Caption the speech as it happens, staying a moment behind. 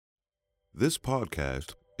This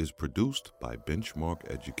podcast is produced by Benchmark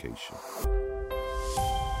Education.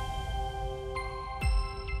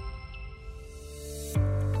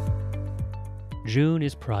 June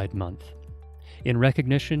is Pride Month. In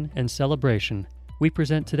recognition and celebration, we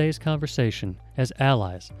present today's conversation as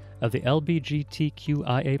allies of the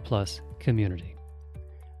LGBTQIA+ community.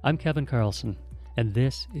 I'm Kevin Carlson, and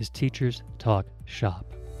this is Teachers Talk Shop.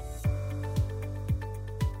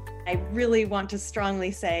 I really want to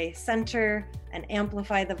strongly say center and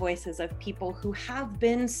amplify the voices of people who have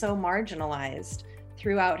been so marginalized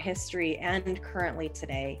throughout history and currently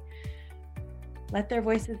today. Let their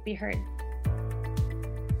voices be heard.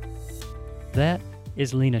 That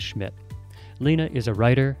is Lena Schmidt. Lena is a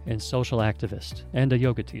writer and social activist and a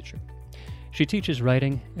yoga teacher. She teaches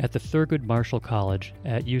writing at the Thurgood Marshall College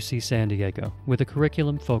at UC San Diego with a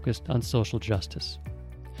curriculum focused on social justice.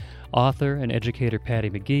 Author and educator Patty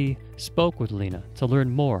McGee spoke with Lena to learn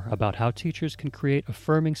more about how teachers can create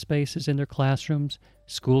affirming spaces in their classrooms,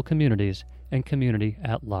 school communities, and community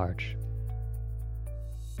at large.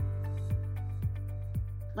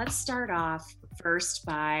 Let's start off first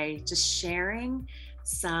by just sharing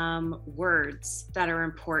some words that are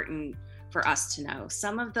important for us to know.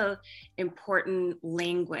 Some of the important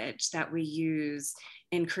language that we use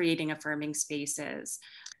in creating affirming spaces.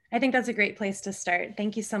 I think that's a great place to start.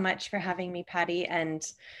 Thank you so much for having me, Patty. And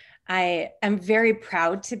I am very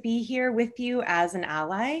proud to be here with you as an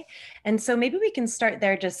ally. And so maybe we can start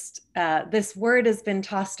there. Just this word has been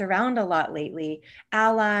tossed around a lot lately: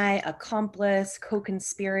 ally, accomplice,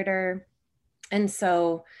 co-conspirator. And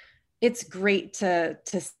so it's great to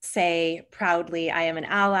say proudly, I am an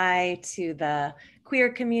ally to the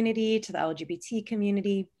queer community, to the LGBT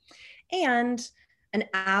community. And an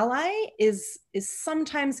ally is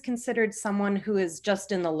sometimes considered someone who is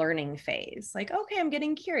just in the learning phase. Like, okay, I'm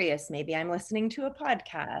getting curious. Maybe I'm listening to a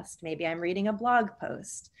podcast. Maybe I'm reading a blog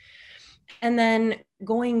post. And then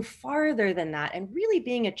going farther than that and really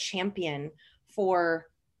being a champion for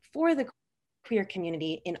the queer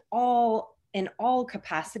community in all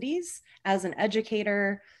capacities, as an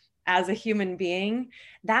educator, as a human being,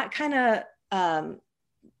 that kind of,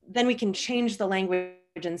 then we can change the language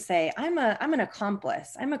and say, I'm an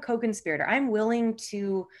accomplice, I'm a co-conspirator, I'm willing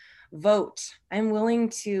to vote, I'm willing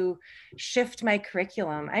to shift my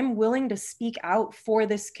curriculum, I'm willing to speak out for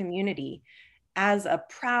this community as a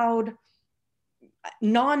proud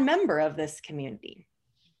non-member of this community.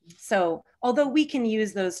 So although we can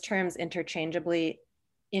use those terms interchangeably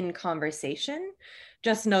in conversation,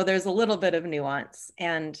 just know there's a little bit of nuance,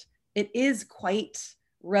 and it is quite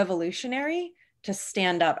revolutionary to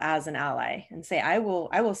stand up as an ally and say, I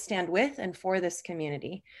will stand with and for this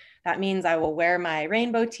community. That means I will wear my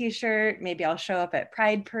rainbow t-shirt. Maybe I'll show up at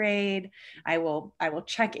Pride Parade. I will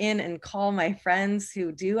check in and call my friends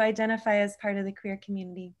who do identify as part of the queer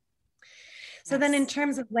community. So then in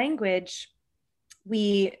terms of language,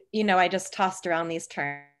 I just tossed around these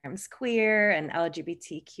terms, queer and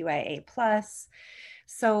LGBTQIA+.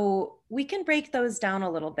 So we can break those down a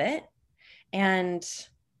little bit. And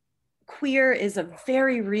queer is a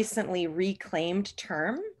very recently reclaimed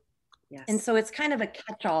term. Yes. And so it's kind of a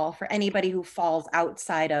catch-all for anybody who falls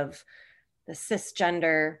outside of the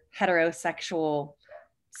cisgender heterosexual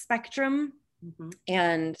spectrum. Mm-hmm.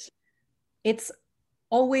 And it's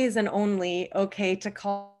always and only okay to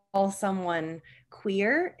call someone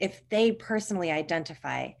queer if they personally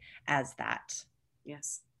identify as that.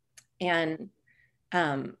 Yes. And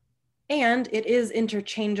it is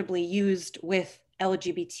interchangeably used with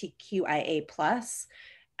LGBTQIA+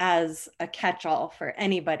 as a catch-all for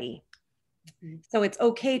anybody. Mm-hmm. So it's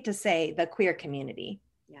okay to say the queer community.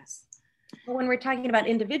 Yes. But when we're talking about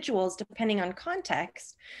individuals, depending on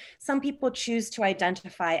context, some people choose to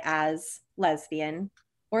identify as lesbian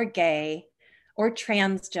or gay or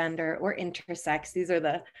transgender or intersex. These are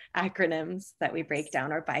the acronyms that we break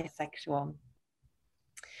down, or bisexual.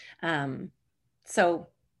 So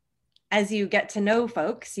as you get to know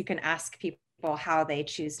folks, you can ask people how they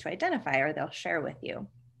choose to identify, or they'll share with you.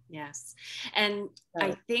 Yes. And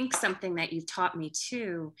I think something that you've taught me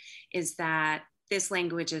too is that this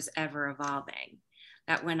language is ever evolving.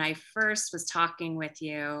 That when I first was talking with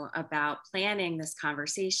you about planning this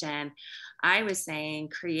conversation, I was saying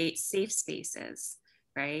create safe spaces,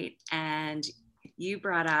 right? And you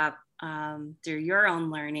brought up through your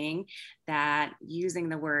own learning that using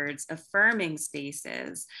the words affirming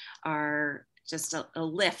spaces are just a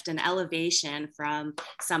lift, an elevation from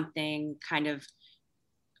something kind of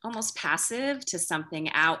almost passive to something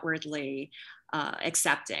outwardly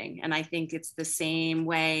accepting. And I think it's the same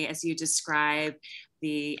way as you describe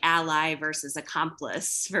the ally versus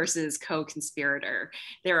accomplice versus co-conspirator.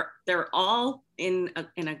 They're all in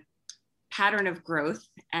a pattern of growth,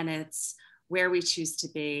 and it's where we choose to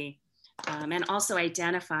be, and also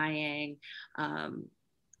identifying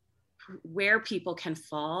where people can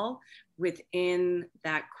fall within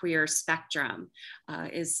that queer spectrum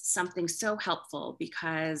is something so helpful,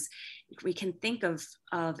 because we can think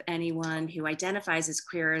of anyone who identifies as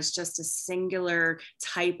queer as just a singular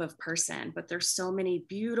type of person, but there's so many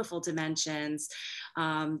beautiful dimensions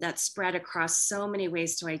that spread across so many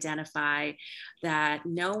ways to identify, that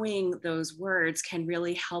knowing those words can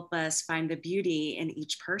really help us find the beauty in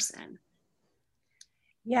each person.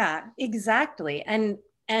 Yeah, exactly. And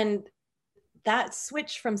that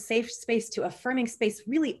switch from safe space to affirming space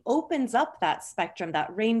really opens up that spectrum,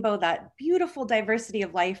 that rainbow, that beautiful diversity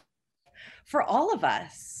of life for all of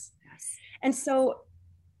us. Yes. And so,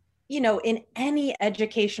 in any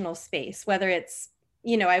educational space, whether it's,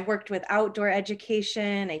 I've worked with outdoor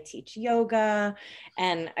education, I teach yoga,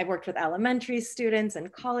 and I've worked with elementary students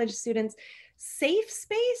and college students. Safe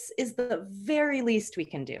space is the very least we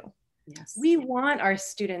can do. Yes. We want our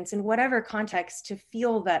students in whatever context to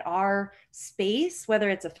feel that our space, whether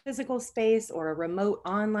it's a physical space or a remote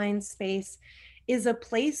online space, is a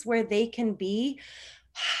place where they can be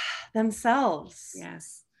themselves.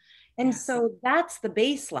 Yes. And yes. So that's the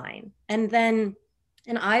baseline. And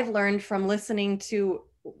I've learned from listening to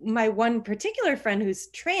my one particular friend who's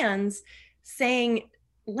trans saying,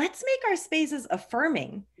 let's make our spaces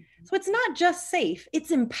affirming. So it's not just safe, it's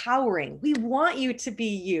empowering. We want you to be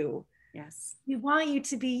you. Yes. We want you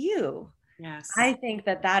to be you. Yes. I think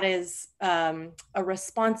that is a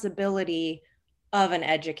responsibility of an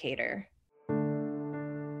educator.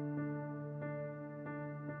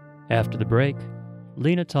 After the break,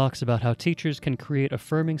 Lena talks about how teachers can create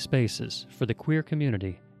affirming spaces for the queer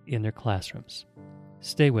community in their classrooms.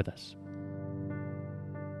 Stay with us.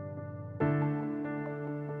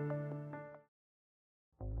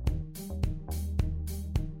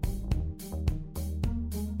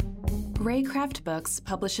 Raycraft Books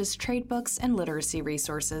publishes trade books and literacy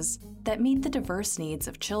resources that meet the diverse needs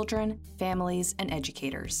of children, families, and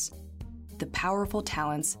educators. The powerful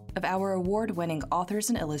talents of our award-winning authors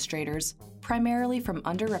and illustrators, primarily from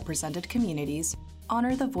underrepresented communities,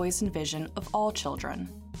 honor the voice and vision of all children.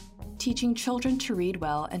 Teaching children to read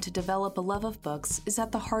well and to develop a love of books is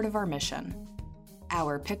at the heart of our mission.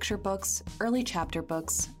 Our picture books, early chapter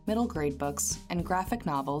books, middle grade books, and graphic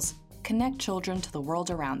novels connect children to the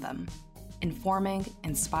world around them, informing,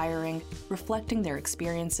 inspiring, reflecting their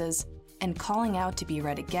experiences, and calling out to be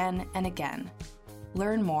read again and again.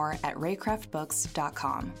 Learn more at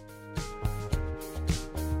raycraftbooks.com.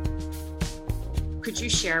 Could you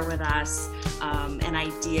share with us an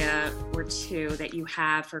idea or two that you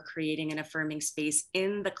have for creating an affirming space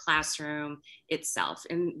in the classroom itself,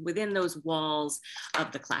 and within those walls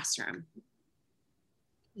of the classroom?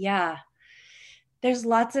 Yeah. There's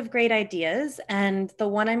lots of great ideas, and the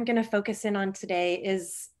one I'm going to focus in on today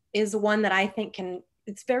is one that I think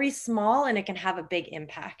it's very small and it can have a big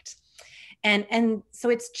impact. And so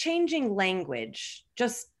it's changing language,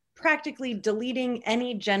 just practically deleting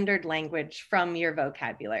any gendered language from your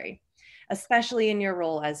vocabulary, especially in your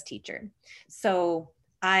role as teacher. So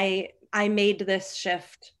I made this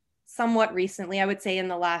shift somewhat recently, I would say in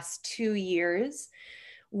the last 2 years.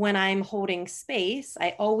 When I'm holding space,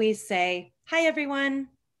 I always say, hi, everyone.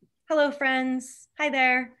 Hello, friends. Hi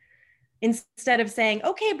there. Instead of saying,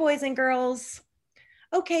 okay, boys and girls.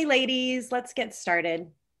 Okay, ladies, let's get started.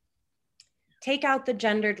 Take out the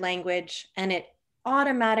gendered language and it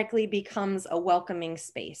automatically becomes a welcoming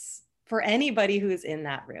space for anybody who's in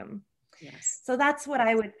that room. Yes. So that's what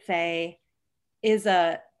I would say is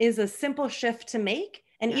a simple shift to make.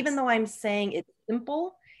 And even though I'm saying it's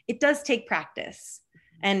simple, it does take practice.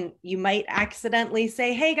 And you might accidentally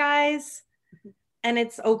say, hey guys, and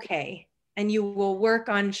it's okay. And you will work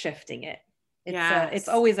on shifting it. It's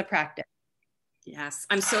always a practice. Yes.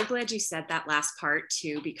 I'm so glad you said that last part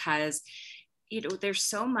too, because there's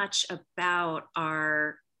so much about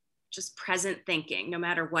our just present thinking, no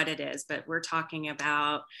matter what it is, but we're talking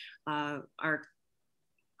about our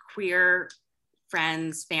queer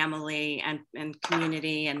friends, family, and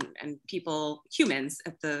community, and people, humans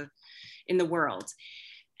in the world.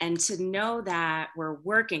 And to know that we're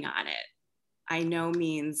working on it, I know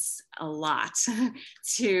means a lot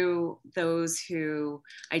to those who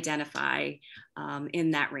identify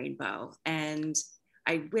in that rainbow. And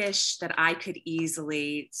I wish that I could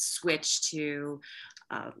easily switch to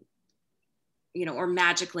or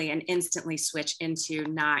magically and instantly switch into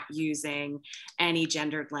not using any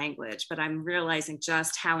gendered language. But I'm realizing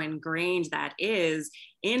just how ingrained that is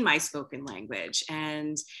in my spoken language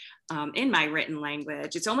and in my written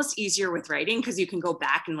language. It's almost easier with writing because you can go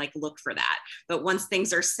back and like look for that. But once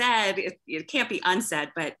things are said, it can't be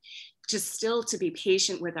unsaid, but just still to be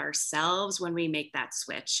patient with ourselves when we make that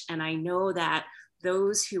switch. And I know that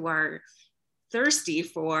those who are thirsty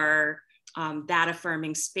for that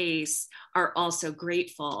affirming space are also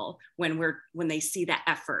grateful when they see the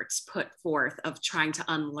efforts put forth of trying to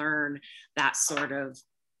unlearn that sort of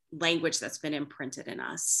language that's been imprinted in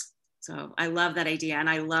us. So I love that idea. And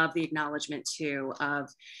I love the acknowledgement too of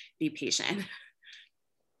be patient.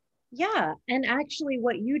 Yeah. And actually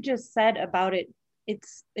what you just said about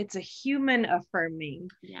it's a human affirming.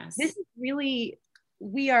 Yes. This is really,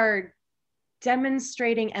 we are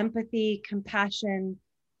demonstrating empathy, compassion,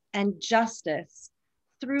 and justice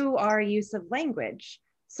through our use of language.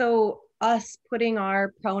 So us putting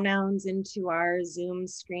our pronouns into our Zoom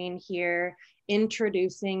screen here,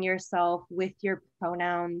 introducing yourself with your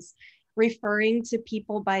pronouns, referring to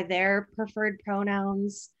people by their preferred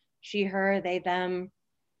pronouns, she, her, they, them.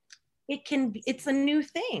 It's a new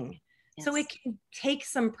thing. Yes. So it can take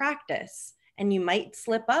some practice, and you might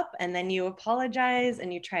slip up and then you apologize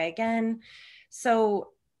and you try again. So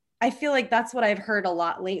I feel like that's what I've heard a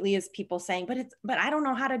lot lately is people saying, but I don't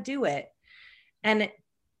know how to do it. And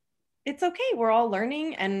it's okay. We're all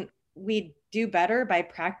learning, and we do better by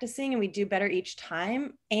practicing, and we do better each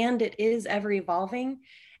time. And it is ever evolving.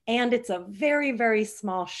 And it's a very, very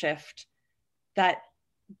small shift that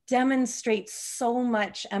demonstrates so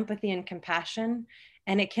much empathy and compassion.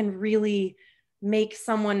 And it can really make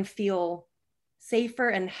someone feel safer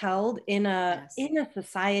and held in a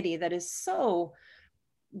society that is so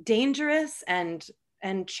dangerous and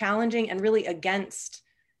challenging and really against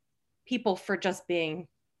people for just being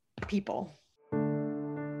people.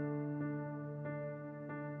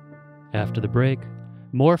 After the break,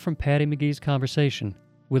 more from Patty McGee's conversation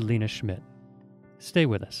with Lena Schmidt. Stay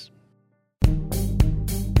with us.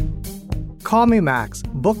 Call Me Max,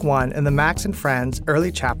 Book 1 in the Max and Friends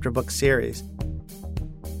Early Chapter Book series.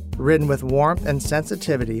 Written with warmth and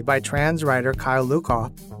sensitivity by trans writer Kyle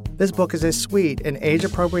Lukoff, this book is a sweet and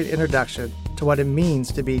age-appropriate introduction to what it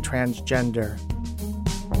means to be transgender.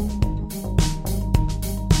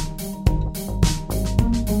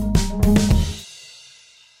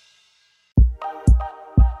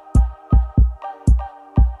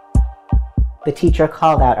 The teacher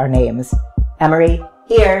called out our names. Emery,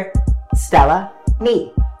 here. Stella,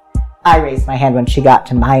 me. I raised my hand when she got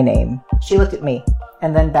to my name. She looked at me,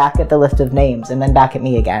 and then back at the list of names, and then back at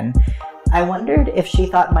me again. I wondered if she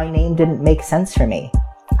thought my name didn't make sense for me.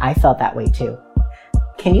 I felt that way too.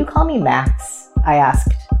 Can you call me Max? I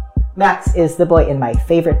asked. Max is the boy in my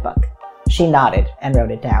favorite book. She nodded and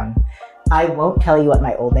wrote it down. I won't tell you what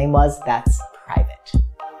my old name was. That's private.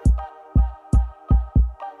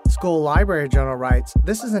 School Library Journal writes,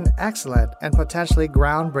 this is an excellent and potentially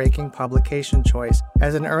groundbreaking publication choice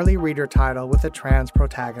as an early reader title with a trans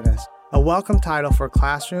protagonist. A welcome title for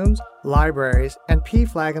classrooms, libraries, and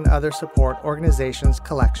PFLAG and other support organizations'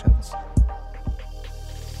 collections.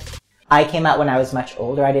 I came out when I was much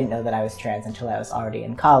older. I didn't know that I was trans until I was already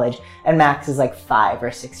in college. And Max is like 5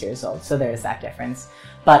 or 6 years old, so there's that difference.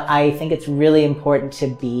 But I think it's really important to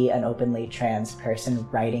be an openly trans person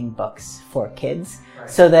writing books for kids,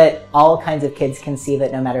 so that all kinds of kids can see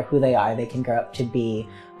that no matter who they are, they can grow up to be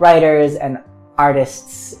writers and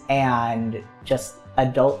artists and just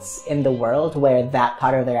adults in the world where that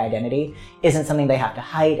part of their identity isn't something they have to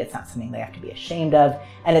hide, it's not something they have to be ashamed of,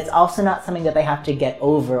 and it's also not something that they have to get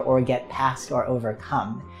over or get past or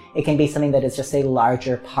overcome. It can be something that is just a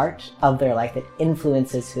larger part of their life that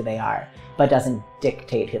influences who they are, but doesn't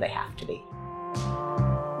dictate who they have to be.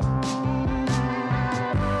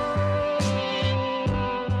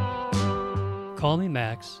 Call Me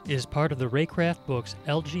Max is part of the Raycraft Books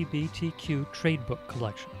LGBTQ trade book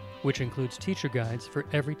collection, which includes teacher guides for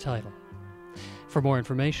every title. For more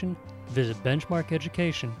information, visit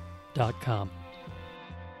benchmarkeducation.com.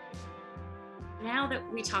 Now that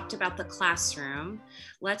we talked about the classroom,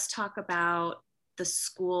 let's talk about the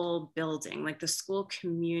school building, like the school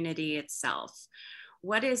community itself.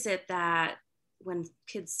 What is it that when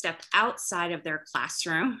kids step outside of their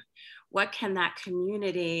classroom, what can that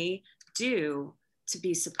community do to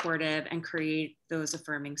be supportive and create those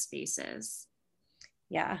affirming spaces?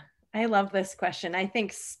 Yeah, I love this question. I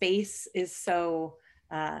think space is so,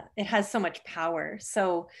 it has so much power.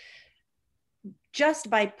 So just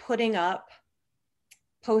by putting up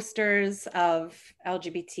posters of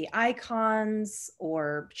LGBT icons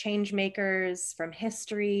or change makers from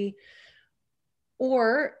history,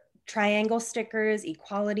 or triangle stickers,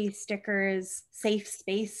 equality stickers, safe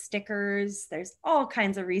space stickers. There's all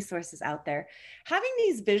kinds of resources out there. Having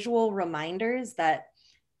these visual reminders that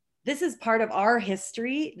this is part of our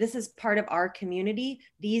history, this is part of our community,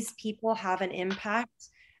 these people have an impact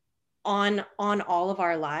on all of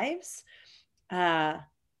our lives,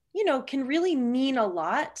 can really mean a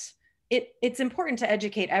lot. It's important to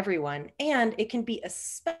educate everyone, and it can be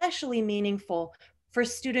especially meaningful for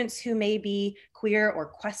students who may be queer or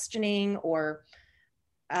questioning or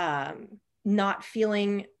not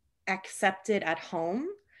feeling accepted at home.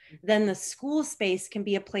 Then the school space can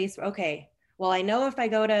be a place where, okay, well, I know if I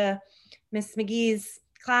go to Miss McGee's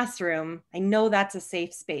classroom, I know that's a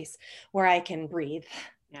safe space where I can breathe.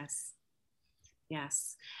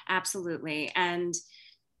 Yes, absolutely. And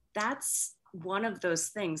that's one of those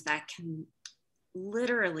things that can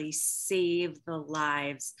literally save the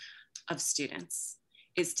lives of students,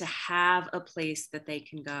 is to have a place that they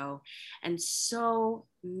can go. And so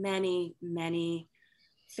many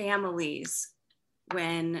families,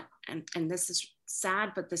 and this is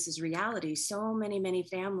sad, but this is reality, so many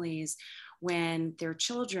families, when their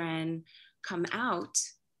children come out,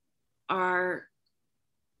 are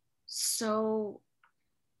so,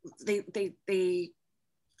 they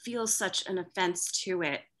feel such an offense to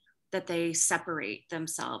it that they separate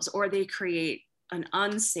themselves, or they create an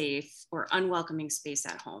unsafe or unwelcoming space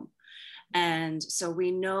at home. And so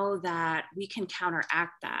we know that we can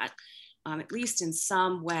counteract that, at least in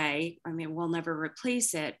some way. I mean, we'll never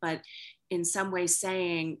replace it, but in some way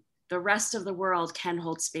saying the rest of the world can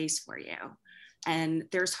hold space for you, and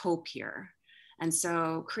there's hope here. And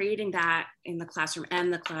so creating that in the classroom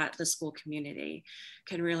and the school community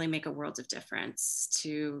can really make a world of difference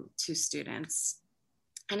to students.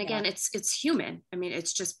 And again, it's human. I mean,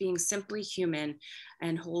 it's just being simply human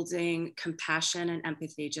and holding compassion and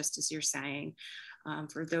empathy, just as you're saying,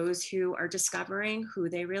 for those who are discovering who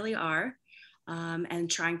they really are, and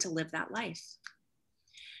trying to live that life.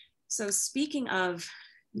 So speaking of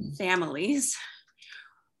families,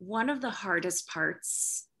 one of the hardest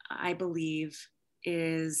parts, I believe,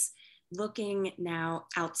 is looking now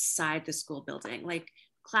outside the school building. Like,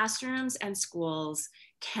 classrooms and schools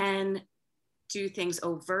can do things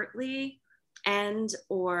overtly and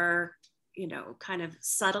or kind of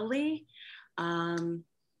subtly,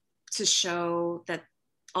 to show that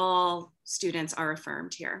all students are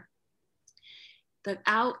affirmed here. The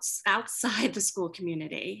outside the school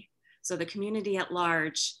community, so the community at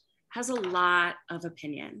large, has a lot of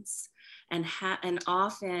opinions, and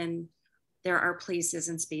often there are places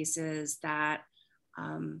and spaces that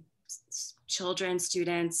children,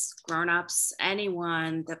 students, grown-ups,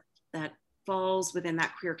 anyone that falls within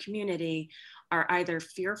that queer community are either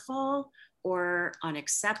fearful or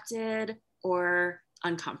unaccepted or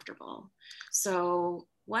uncomfortable. So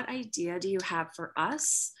what idea do you have for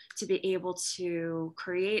us to be able to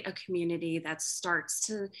create a community that starts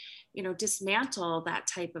to, dismantle that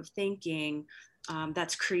type of thinking,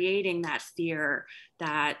 that's creating that fear,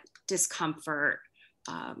 that discomfort,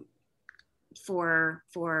 for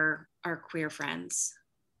our queer friends?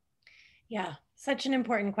 Yeah, such an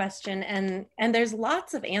important question. And there's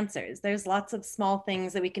lots of answers. There's lots of small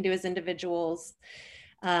things that we can do as individuals.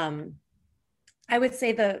 I would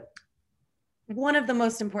say one of the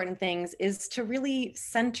most important things is to really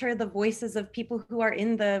center the voices of people who are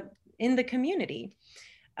in the community.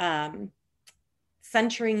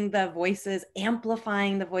 Centering the voices,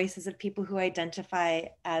 amplifying the voices of people who identify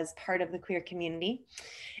as part of the queer community.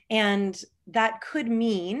 And that could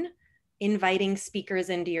mean inviting speakers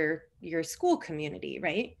into your school community,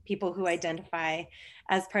 right? People who identify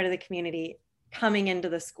as part of the community coming into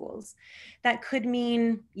the schools. That could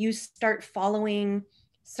mean you start following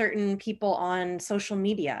certain people on social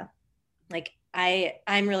media. Like,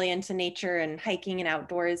 I'm really into nature and hiking and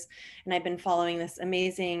outdoors, and I've been following this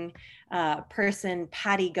amazing person,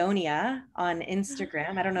 Patagonia, on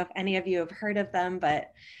Instagram. I don't know if any of you have heard of them,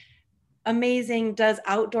 but amazing, does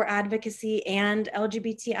outdoor advocacy and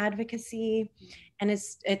LGBT advocacy, and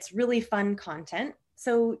it's really fun content.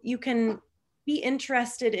 So you can be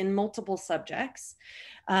interested in multiple subjects.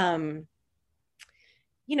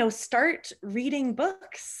 Start reading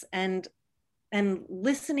books and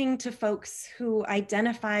listening to folks who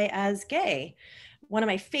identify as gay. One of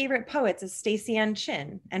my favorite poets is Stacey Ann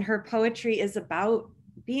Chin, and her poetry is about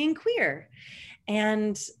being queer.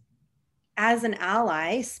 And as an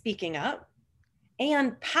ally, speaking up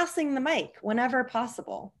and passing the mic whenever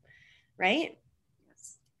possible, right?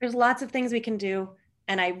 Yes. There's lots of things we can do.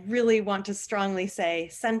 And I really want to strongly say,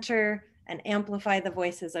 center and amplify the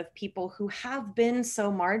voices of people who have been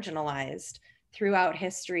so marginalized throughout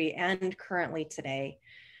history and currently today.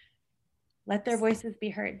 Let their voices be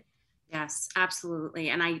heard. Yes, absolutely.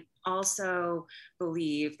 And I also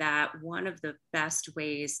believe that one of the best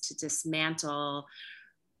ways to dismantle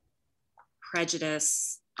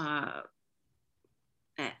prejudice and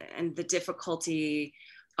the difficulty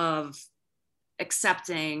of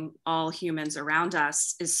accepting all humans around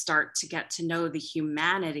us is start to get to know the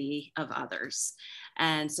humanity of others.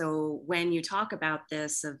 And so when you talk about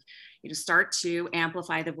this, of start to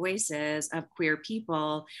amplify the voices of queer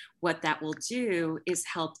people, what that will do is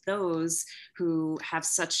help those who have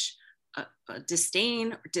such a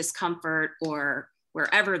disdain, or discomfort, or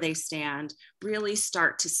wherever they stand, really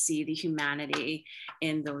start to see the humanity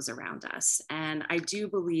in those around us. And I do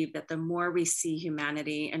believe that the more we see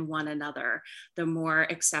humanity in one another, the more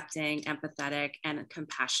accepting, empathetic, and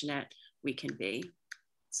compassionate we can be.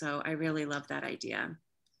 So I really love that idea.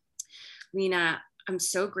 Lena, I'm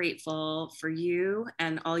so grateful for you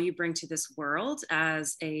and all you bring to this world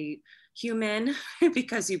as a human,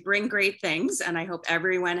 because you bring great things. And I hope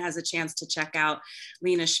everyone has a chance to check out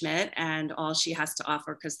Lena Schmidt and all she has to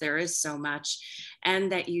offer, because there is so much.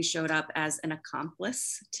 And that you showed up as an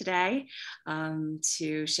accomplice today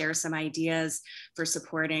to share some ideas for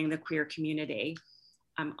supporting the queer community.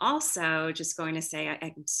 I'm also just going to say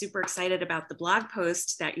I'm super excited about the blog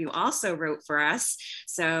post that you also wrote for us.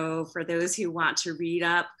 So for those who want to read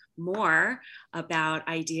up more about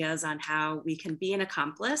ideas on how we can be an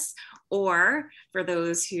accomplice, or for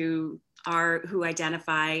those who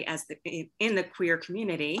identify as in the queer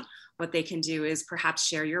community, what they can do is perhaps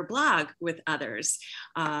share your blog with others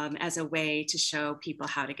as a way to show people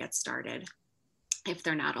how to get started if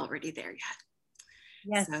they're not already there yet.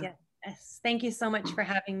 Yes. Thank you so much for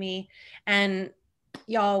having me. And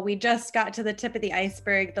y'all, we just got to the tip of the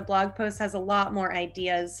iceberg. The blog post has a lot more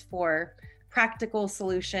ideas for practical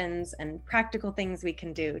solutions and practical things we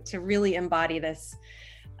can do to really embody this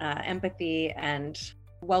empathy and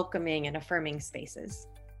welcoming and affirming spaces.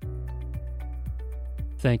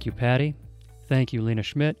 Thank you, Patty. Thank you, Lena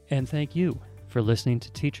Schmidt. And thank you for listening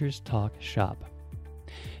to Teachers Talk Shop.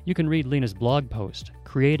 You can read Lena's blog post,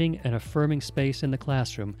 Creating an Affirming Space in the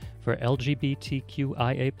Classroom for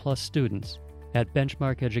LGBTQIA+ Students, at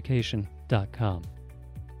benchmarkeducation.com.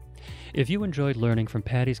 If you enjoyed learning from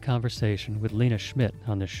Patty's conversation with Lena Schmidt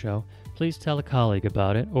on this show, please tell a colleague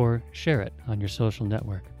about it or share it on your social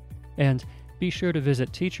network. And be sure to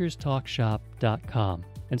visit teacherstalkshop.com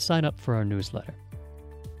and sign up for our newsletter.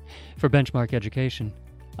 For Benchmark Education,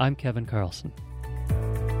 I'm Kevin Carlson.